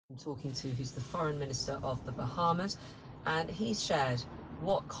I'm talking to who's the Foreign Minister of the Bahamas, and he's shared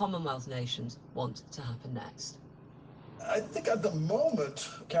what Commonwealth nations want to happen next. I think at the moment,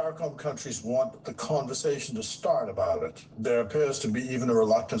 CARICOM countries want the conversation to start about it. There appears to be even a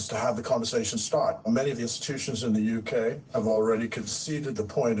reluctance to have the conversation start. Many of the institutions in the UK have already conceded the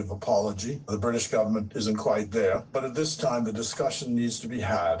point of apology. The British government isn't quite there. But at this time, the discussion needs to be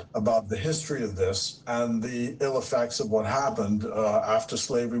had about the history of this and the ill effects of what happened after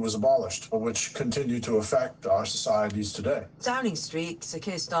slavery was abolished, which continue to affect our societies today. Downing Street, Sir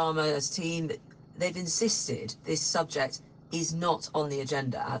Keir Starmer's team, they've insisted this subject is not on the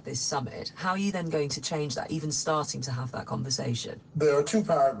agenda at this summit. How are you then going to change that, even starting to have that conversation? There are two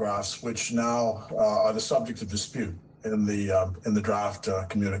paragraphs which now are the subject of dispute in the draft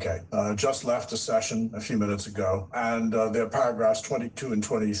communique. Just left a session a few minutes ago, and they're paragraphs 22 and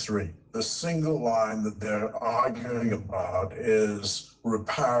 23. The single line that they're arguing about is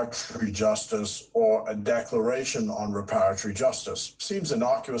reparatory justice or a declaration on reparatory justice. Seems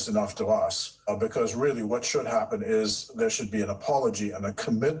innocuous enough to us because really what should happen is there should be an apology and a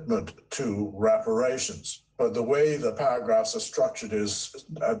commitment to reparations. But the way the paragraphs are structured is,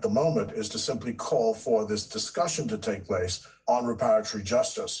 at the moment, is to simply call for this discussion to take place on reparatory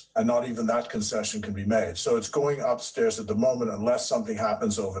justice, and not even that concession can be made. So it's going upstairs at the moment, unless something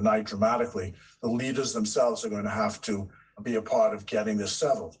happens overnight dramatically. The leaders themselves are going to have to be a part of getting this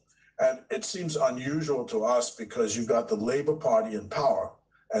settled. And it seems unusual to us because you've got the Labour Party in power,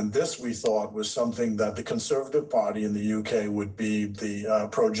 and this, we thought, was something that the Conservative Party in the UK would be the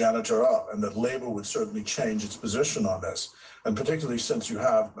progenitor of, and that Labour would certainly change its position on this. And particularly since you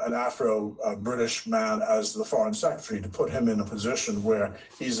have an Afro-British man as the Foreign Secretary, to put him in a position where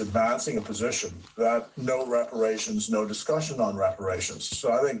he's advancing a position that no reparations, no discussion on reparations.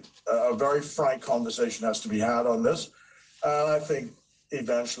 So I think a very frank conversation has to be had on this. And I think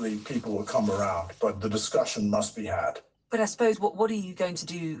eventually people will come around, but the discussion must be had. But I suppose, what are you going to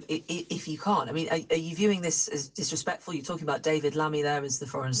do if you can't? I mean, are you viewing this as disrespectful? You're talking about David Lammy there as the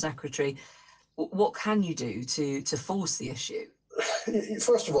Foreign Secretary. What can you do to force the issue?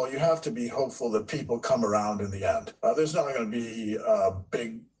 First of all, you have to be hopeful that people come around in the end. There's not going to be a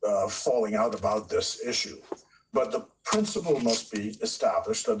big falling out about this issue. But the principle must be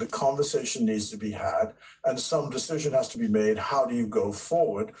established that the conversation needs to be had and some decision has to be made. How do you go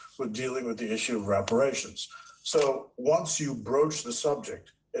forward with dealing with the issue of reparations? So once you broach the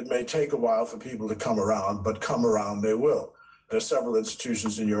subject, it may take a while for people to come around, but come around they will. There are several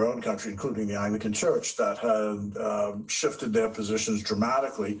institutions in your own country, including the Anglican Church, that have shifted their positions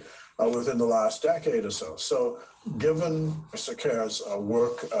dramatically within the last decade or so. So given Sir Keir's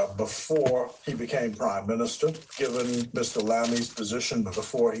work before he became Prime Minister, given Mr. Lammy's position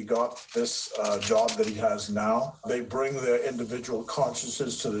before he got this job that he has now, they bring their individual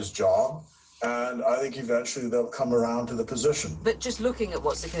consciences to this job. And I think eventually they'll come around to the position. But just looking at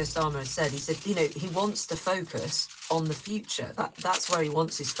what Sir Keir Starmer has said, he said, he wants to focus on the future. That's where he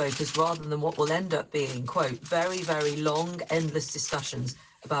wants his focus, rather than what will end up being, quote, very, very long, endless discussions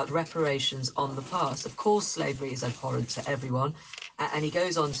about reparations on the past. Of course, slavery is abhorrent to everyone. And he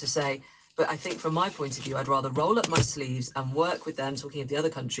goes on to say, but I think from my point of view, I'd rather roll up my sleeves and work with them, talking of the other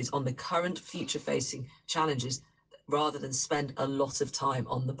countries, on the current future-facing challenges, rather than spend a lot of time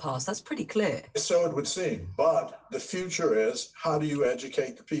on the past. That's pretty clear. So it would seem. But the future is, how do you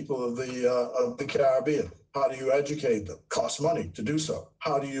educate the people of the Caribbean? How do you educate them? Costs money to do so.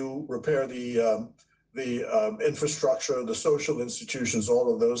 How do you repair the infrastructure, the social institutions,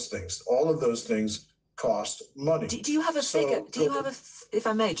 all of those things? All of those things cost money. Do you have a figure? Do you have a, if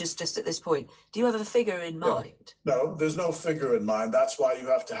I may, just at this point, do you have a figure in mind? No, there's no figure in mind. That's why you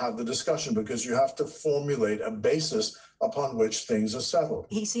have to have the discussion, because you have to formulate a basis upon which things are settled.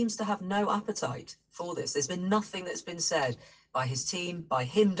 He seems to have no appetite for this. There's been nothing that's been said by his team, by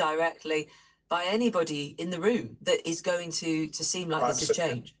him directly, by anybody in the room that is going to seem like this has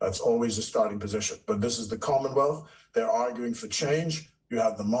changed. That's always a starting position. But this is the Commonwealth. They're arguing for change. You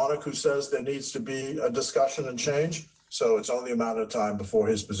have the monarch who says there needs to be a discussion and change. So it's only a matter of time before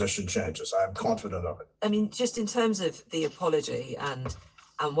his position changes. I'm confident of it. I mean, just in terms of the apology and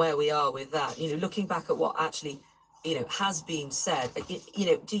where we are with that, looking back at what actually, has been said,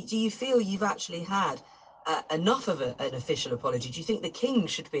 do you feel you've actually had enough of an official apology? Do you think the King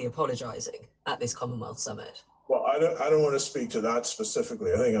should be apologising at this Commonwealth Summit? Well, I don't want to speak to that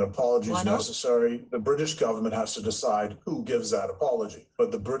specifically. I think an apology is necessary. The British government has to decide who gives that apology.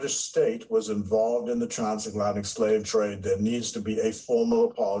 But the British state was involved in the transatlantic slave trade. There needs to be a formal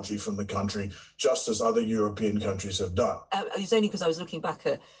apology from the country, just as other European countries have done. It was only because I was looking back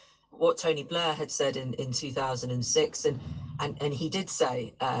at what Tony Blair had said in 2006, and he did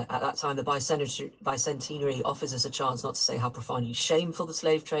say at that time the bicentenary offers us a chance not to say how profoundly shameful the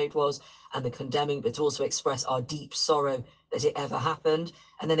slave trade was and the condemning, but to also express our deep sorrow that it ever happened.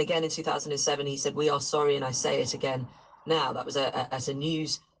 And then again in 2007, he said, "We are sorry, and I say it again now." That was at a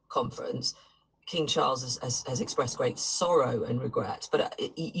news conference. King Charles has expressed great sorrow and regret, but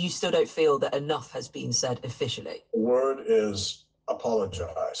you still don't feel that enough has been said officially. The word is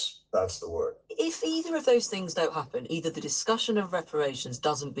apologize. That's the word. If either of those things don't happen, either the discussion of reparations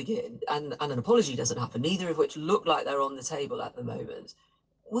doesn't begin and an apology doesn't happen, neither of which look like they're on the table at the moment,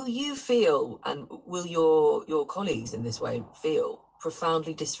 will you feel, and will your colleagues in this way feel,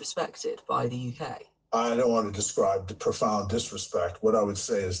 profoundly disrespected by the UK? I don't want to describe the profound disrespect. What I would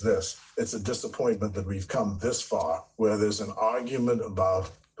say is this: it's a disappointment that we've come this far, where there's an argument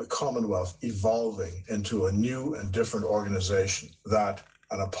about the Commonwealth evolving into a new and different organization, that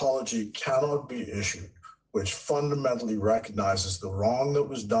an apology cannot be issued, which fundamentally recognizes the wrong that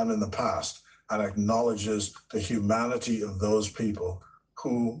was done in the past and acknowledges the humanity of those people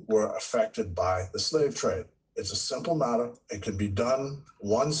who were affected by the slave trade. It's a simple matter. It can be done,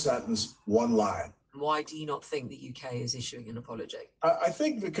 one sentence, one line. Why do you not think the UK is issuing an apology? I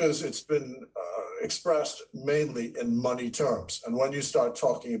think because it's been expressed mainly in money terms. And when you start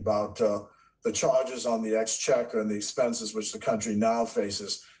talking about the charges on the exchequer and the expenses which the country now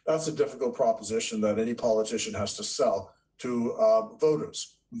faces, that's a difficult proposition that any politician has to sell to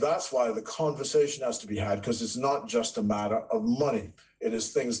voters. That's why the conversation has to be had, because it's not just a matter of money. It is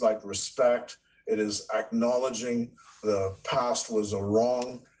things like respect. It is acknowledging the past was a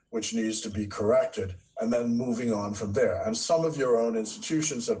wrong which needs to be corrected, and then moving on from there. And some of your own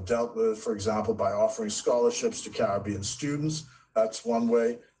institutions have dealt with, for example, by offering scholarships to Caribbean students. That's one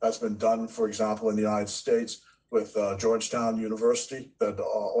way. That's been done, for example, in the United States with Georgetown University, that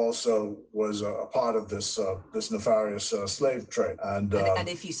also was a part of this nefarious slave trade. And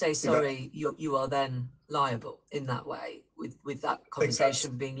if you say sorry, you are then liable in that way, with that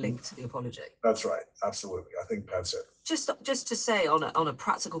conversation being linked to the apology. That's right. Absolutely. I think that's it. Just to say on a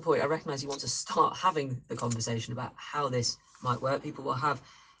practical point, I recognise you want to start having the conversation about how this might work. People will have,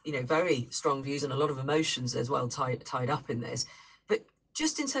 very strong views and a lot of emotions as well tied up in this. But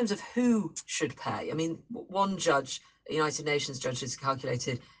just in terms of who should pay, I mean, one judge, a United Nations judge, has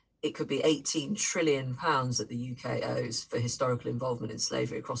calculated it could be £18 trillion that the UK owes for historical involvement in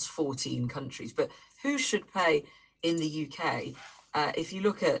slavery across 14 countries. But who should pay in the UK? If you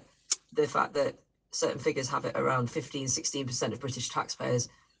look at the fact that certain figures have it around 15-16% of British taxpayers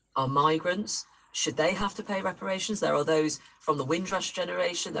are migrants, should they have to pay reparations? There are those from the Windrush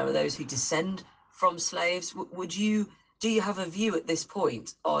generation. There are those who descend from slaves. Do you have a view at this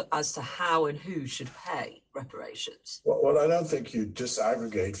point as to how and who should pay reparations? Well, I don't think you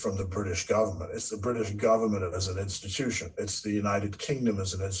disaggregate from the British government. It's the British government as an institution. It's the United Kingdom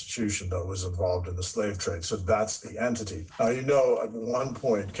as an institution that was involved in the slave trade. So that's the entity. Now, at one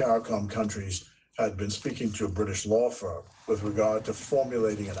point, CARICOM countries had been speaking to a British law firm with regard to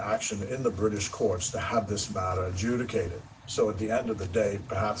formulating an action in the British courts to have this matter adjudicated. So at the end of the day,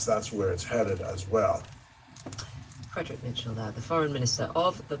 perhaps that's where it's headed as well. Frederick Mitchell there, the Foreign Minister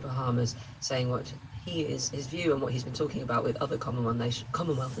of the Bahamas, saying what his view and what he's been talking about with other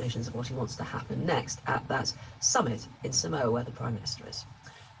Commonwealth nations of what he wants to happen next at that summit in Samoa where the Prime Minister is.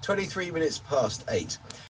 23 minutes past 8.